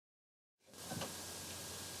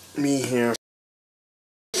Me here,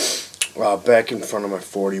 back in front of my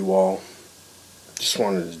 40 wall. Just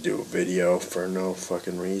wanted to do a video for no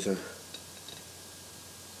fucking reason.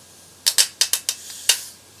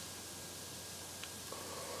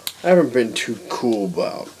 I haven't been too cool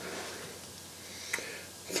about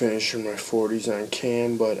finishing my 40s on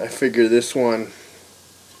cam, but I figure this one,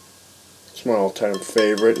 it's my all-time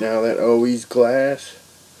favorite now, that Always glass.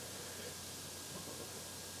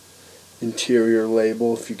 Interior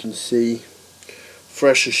label, if you can see.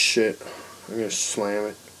 Fresh as shit. I'm gonna slam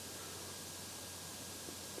it.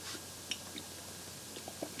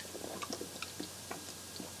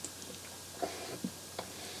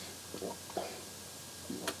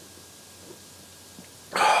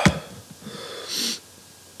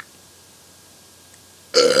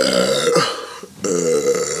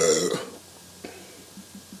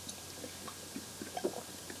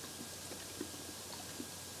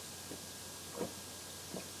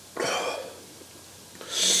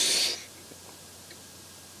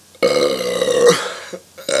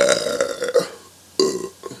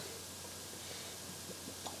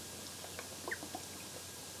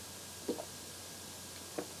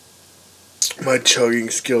 My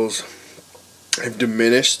chugging skills have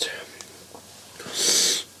diminished.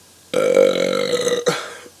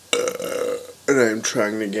 And I am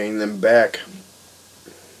trying to gain them back.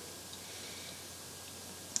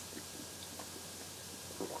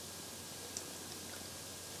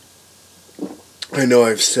 I know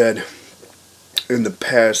I've said in the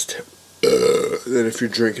past that if you're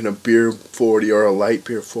drinking a beer 40 or a light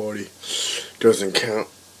beer 40, doesn't count.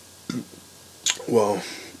 Well,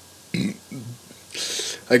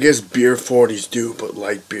 I guess beer 40s do, but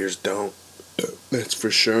light beers don't. That's for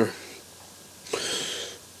sure.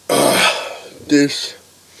 This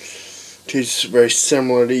tastes very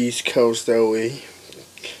similar to East Coast OE,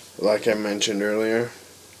 like I mentioned earlier.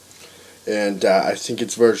 And I think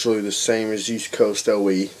it's virtually the same as East Coast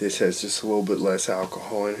OE. This has just a little bit less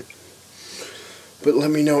alcohol in it. But let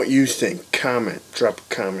me know what you think. Comment. Drop a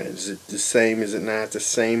comment. Is it the same? Is it not the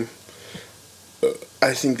same?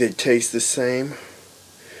 I think they taste the same.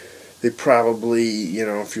 They probably, you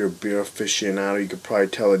know, if you're a beer aficionado, you could probably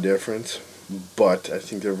tell the difference. But I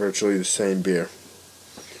think they're virtually the same beer.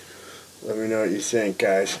 Let me know what you think,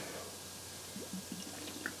 guys.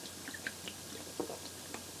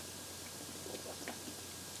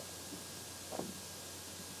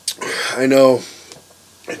 I know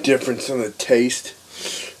a difference in the taste.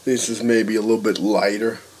 This is maybe a little bit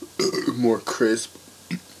lighter, more crisp,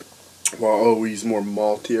 while Always more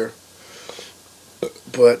maltier.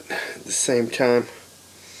 But at the same time,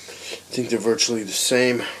 I think they're virtually the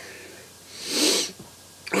same.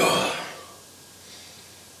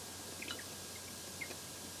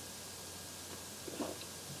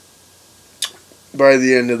 By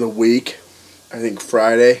the end of the week, I think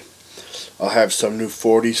Friday, I'll have some new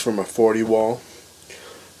 40s for my 40 wall.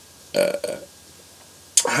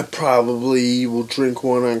 I probably will drink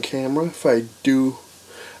one on camera. If I do,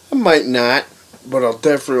 I might not, but I'll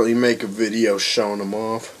definitely make a video showing them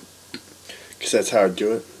off, because that's how I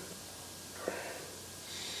do it.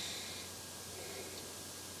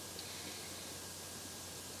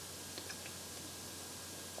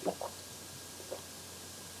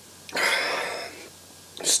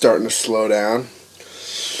 Starting to slow down.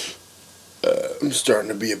 I'm starting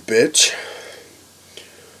to be a bitch.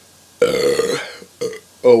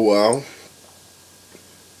 Oh well.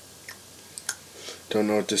 Don't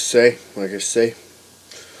know what to say. Like I say,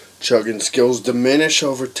 chugging skills diminish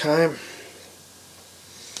over time.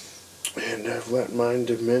 And I've let mine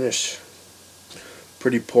diminish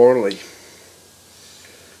pretty poorly,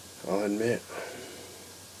 I'll admit.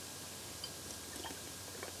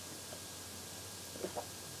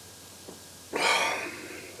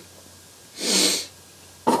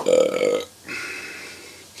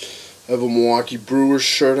 I have a Milwaukee Brewers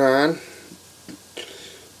shirt on.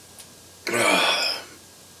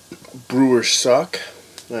 Brewers suck.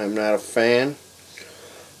 I'm not a fan.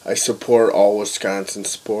 I support all Wisconsin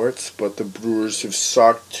sports, but the Brewers have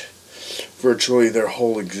sucked virtually their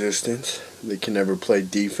whole existence. They can never play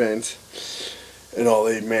defense, and all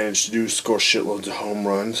they manage to do is score shitloads of home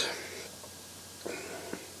runs.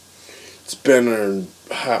 It's been a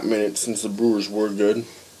hot minute since the Brewers were good.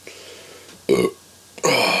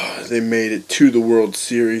 They made it to the World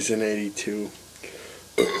Series in '82,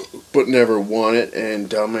 but never won it, and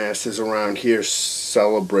dumbasses around here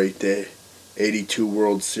celebrate the '82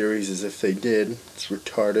 World Series as if they did. It's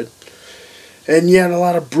retarded. And yet a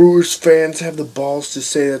lot of Brewers fans have the balls to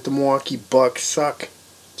say that the Milwaukee Bucks suck.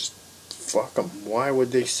 Just fuck them. Why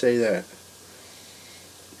would they say that?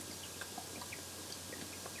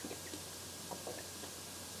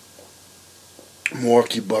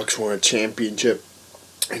 Milwaukee Bucks won a championship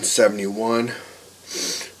in 71.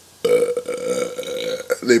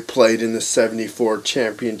 They played in the 74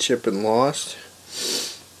 championship and lost.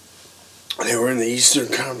 They were in the Eastern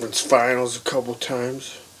Conference Finals a couple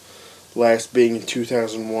times, last being in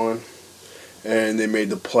 2001. And they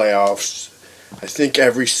made the playoffs, I think,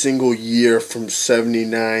 every single year from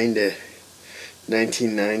 79 to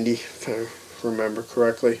 1990, if I remember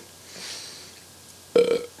correctly.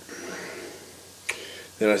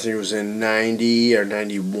 Then I think it was in 90 or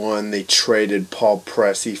 91 they traded Paul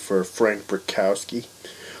Pressey for Frank Brickowski,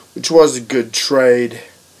 which was a good trade,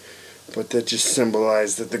 but that just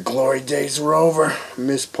symbolized that the glory days were over.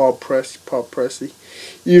 Miss Paul Pressey,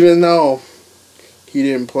 even though he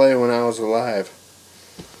didn't play when I was alive,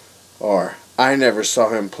 or I never saw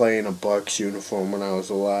him play in a Bucks uniform when I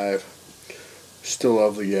was alive. Still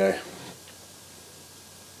love the guy.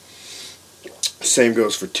 Same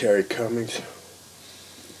goes for Terry Cummings.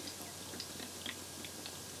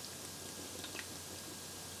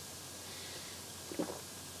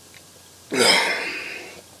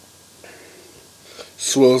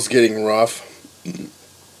 Swill's getting rough.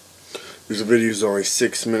 This video's only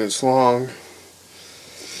 6 minutes long.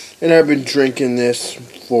 And I've been drinking this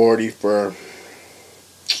 40 for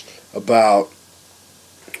about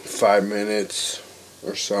 5 minutes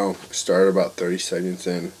or so. Started about 30 seconds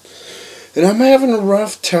in. And I'm having a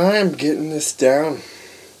rough time getting this down.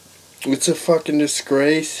 It's a fucking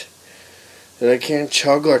disgrace that I can't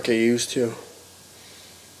chug like I used to.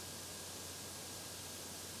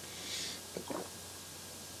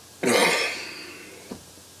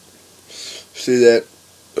 See that?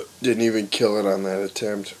 Didn't even kill it on that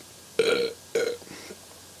attempt.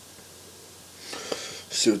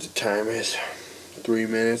 See what the time is. 3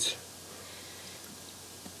 minutes.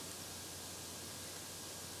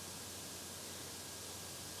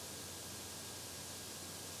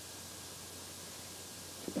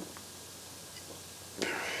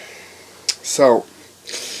 So,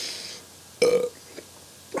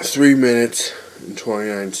 3 minutes and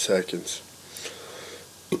 29 seconds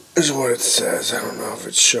is what it says. I don't know if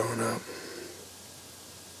it's showing up.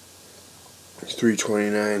 It's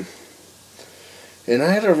 3:29. And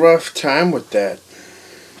I had a rough time with that.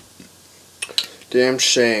 Damn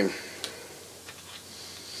shame.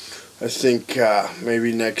 I think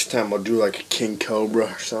maybe next time I'll do like a King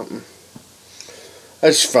Cobra or something. I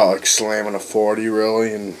just felt like slamming a 40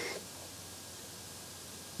 really, and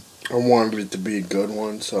I wanted it to be a good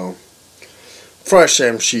one, so fresh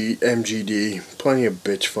MGD, plenty of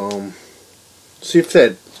bitch foam. See if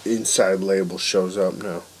that inside label shows up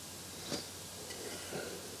now.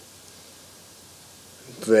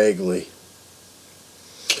 Vaguely.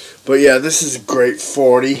 But yeah, this is a great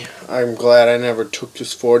 40. I'm glad I never took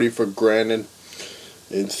this 40 for granted.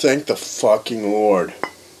 And thank the fucking Lord.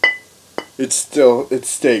 It's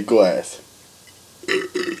stayed glass.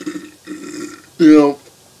 You know,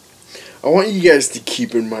 I want you guys to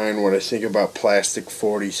keep in mind what I think about plastic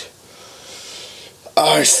 40s.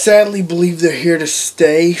 I sadly believe they're here to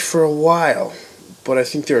stay for a while, but I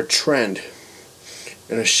think they're a trend,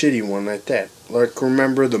 and a shitty one at that. Like,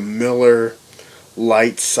 remember the Miller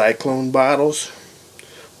Lite Cyclone bottles?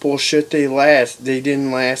 Bullshit, they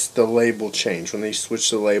didn't last the label change. When they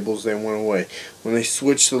switched the labels, they went away. When they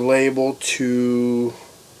switched the label to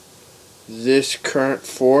this current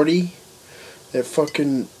 40, that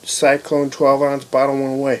fucking Cyclone 12-ounce bottle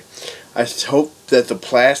went away. I hope that the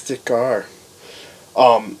plastic are.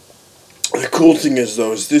 The cool thing is,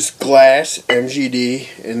 though, is this glass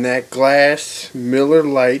MGD and that glass Miller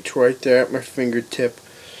Lite right there at my fingertip,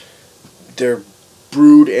 they're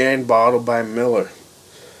brewed and bottled by Miller.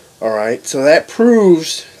 Alright, so that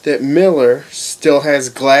proves that Miller still has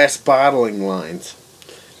glass bottling lines.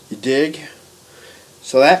 You dig?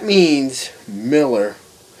 So that means Miller.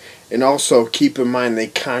 And also, keep in mind, they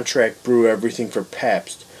contract brew everything for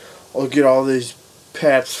Pabst. Look at all these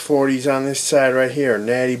Pabst 40s on this side right here.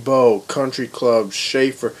 Natty Boh, Country Club,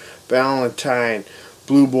 Schaefer, Valentine,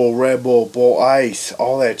 Blue Bull, Red Bull, Bull Ice,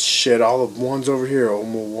 all that shit. All the ones over here, Old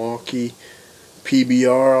Milwaukee,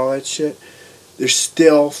 PBR, all that shit. They're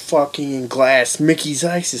still fucking in glass. Mickey's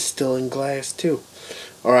Ice is still in glass, too.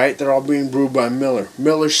 Alright, they're all being brewed by Miller.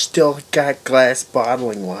 Miller's still got glass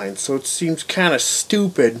bottling lines, so it seems kind of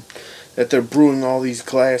stupid that they're brewing all these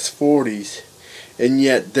glass 40s, and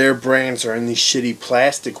yet their brands are in these shitty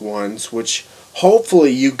plastic ones, which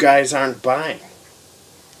hopefully you guys aren't buying.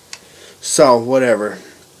 So, whatever.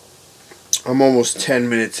 I'm almost 10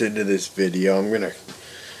 minutes into this video. I'm going to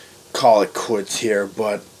call it quits here,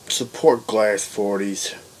 but support glass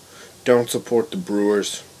 40s. Don't support the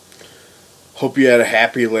brewers. Hope you had a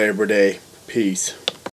happy Labor Day. Peace.